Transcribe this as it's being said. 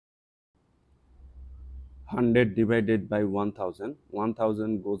100 divided by 1000.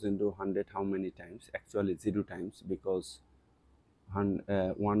 1000 goes into 100 how many times? Actually 0 times, because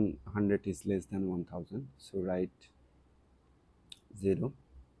 100 is less than 1000. So write 0.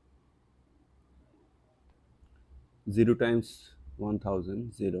 0 times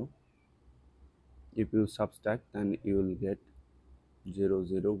 1000, 0. If you subtract, then you will get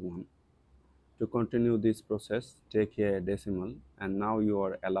 001. To continue this process, take a decimal, and now you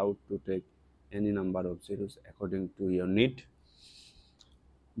are allowed to take any number of zeros according to your need.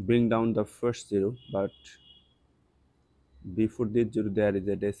 Bring down the first 0, but before this 0 there is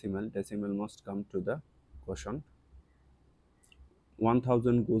a decimal. Decimal must come to the quotient.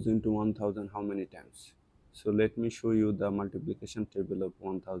 1000 goes into 1000 how many times? So let me show you the multiplication table of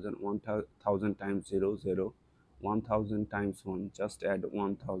 1000. 1000 times 0, 0. 1000 times 1, just add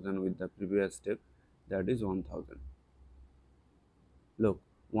 1000 with the previous step, that is 1000. Look,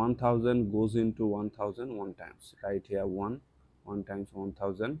 1000 goes into 1000 one times. Right here 1 times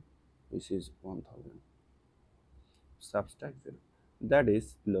 1000, which is 1000. Subtract 0. That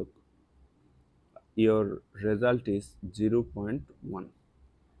is, look, your result is 0.1.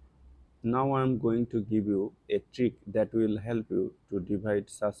 Now I am going to give you a trick that will help you to divide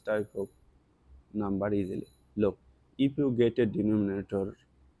such type of number easily. Look, if you get a denominator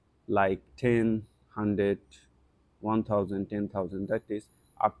like 10, 100, 1000, 10,000, that is,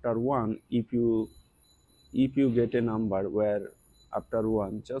 after 1, if you get a number where after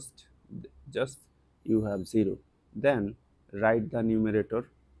 1 just you have 0, then write the numerator,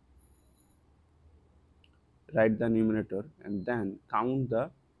 and then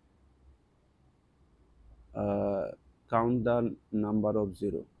uh, count the number of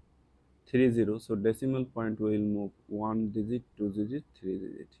 0. 30. So decimal point will move 1 digit, 2 digit, 3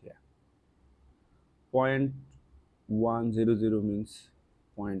 digit here. 0.100 means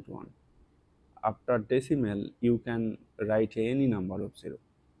 0.1. After decimal, you can write any number of 0.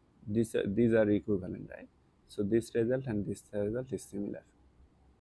 These are equivalent, right? So this result and this result is similar.